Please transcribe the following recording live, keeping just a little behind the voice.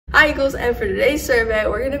Hi Eagles, and for today's survey,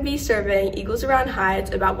 we're going to be surveying Eagles around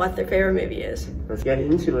Hyatts about what their favorite movie is. Let's get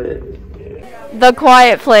into it. The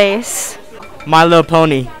Quiet Place. My Little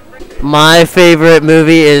Pony. My favorite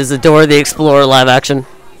movie is Dora the Explorer live action.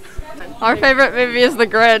 Our favorite movie is The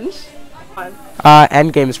Grinch.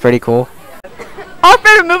 Endgame is pretty cool. Our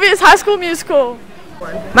favorite movie is High School Musical.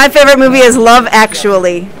 My favorite movie is Love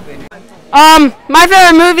Actually. My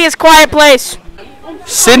favorite movie is Quiet Place.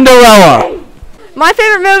 Cinderella. My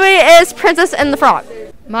favorite movie is Princess and the Frog.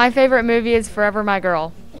 My favorite movie is Forever My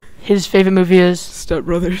Girl. His favorite movie is Step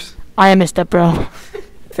Brothers. I Am a Step Bro.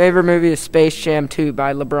 Favorite movie is Space Jam 2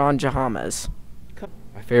 by LeBron James.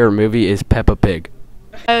 My favorite movie is Peppa Pig.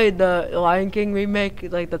 The Lion King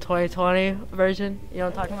remake, like the 2020 version. You know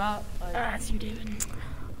what I'm talking about? That's you, David.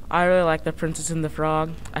 I really like The Princess and the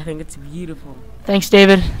Frog. I think it's beautiful. Thanks,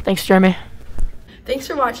 David. Thanks, Jeremy. Thanks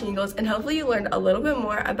for watching, Eagles, and hopefully you learned a little bit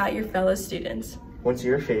more about your fellow students. What's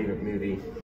your favorite movie?